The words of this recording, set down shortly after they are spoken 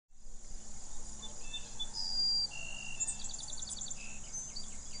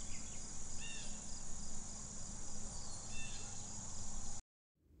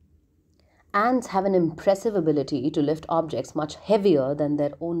Ants have an impressive ability to lift objects much heavier than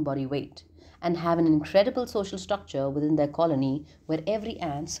their own body weight and have an incredible social structure within their colony where every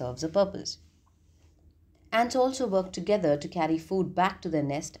ant serves a purpose. Ants also work together to carry food back to their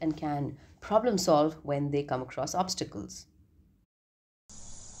nest and can problem solve when they come across obstacles.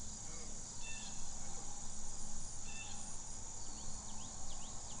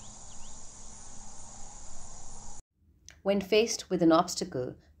 When faced with an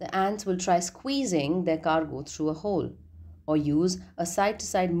obstacle, the ants will try squeezing their cargo through a hole or use a side to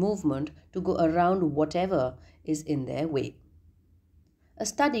side movement to go around whatever is in their way. A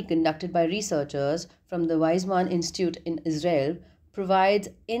study conducted by researchers from the Weizmann Institute in Israel provides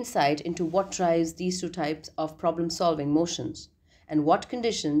insight into what drives these two types of problem solving motions and what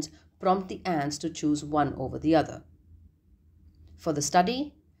conditions prompt the ants to choose one over the other. For the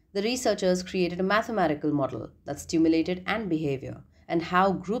study, the researchers created a mathematical model that stimulated ant behavior and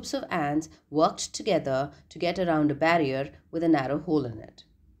how groups of ants worked together to get around a barrier with a narrow hole in it.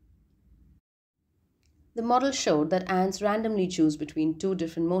 The model showed that ants randomly choose between two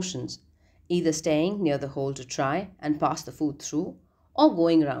different motions, either staying near the hole to try and pass the food through or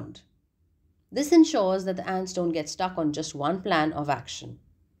going round. This ensures that the ants don't get stuck on just one plan of action.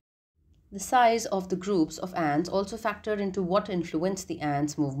 The size of the groups of ants also factored into what influenced the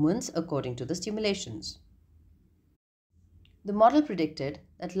ants' movements according to the stimulations. The model predicted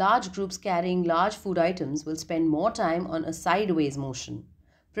that large groups carrying large food items will spend more time on a sideways motion,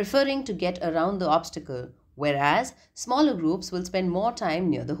 preferring to get around the obstacle, whereas smaller groups will spend more time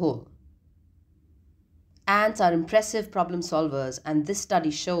near the hole. Ants are impressive problem solvers, and this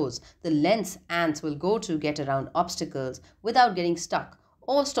study shows the lengths ants will go to get around obstacles without getting stuck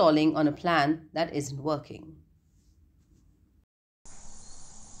or stalling on a plan that isn't working.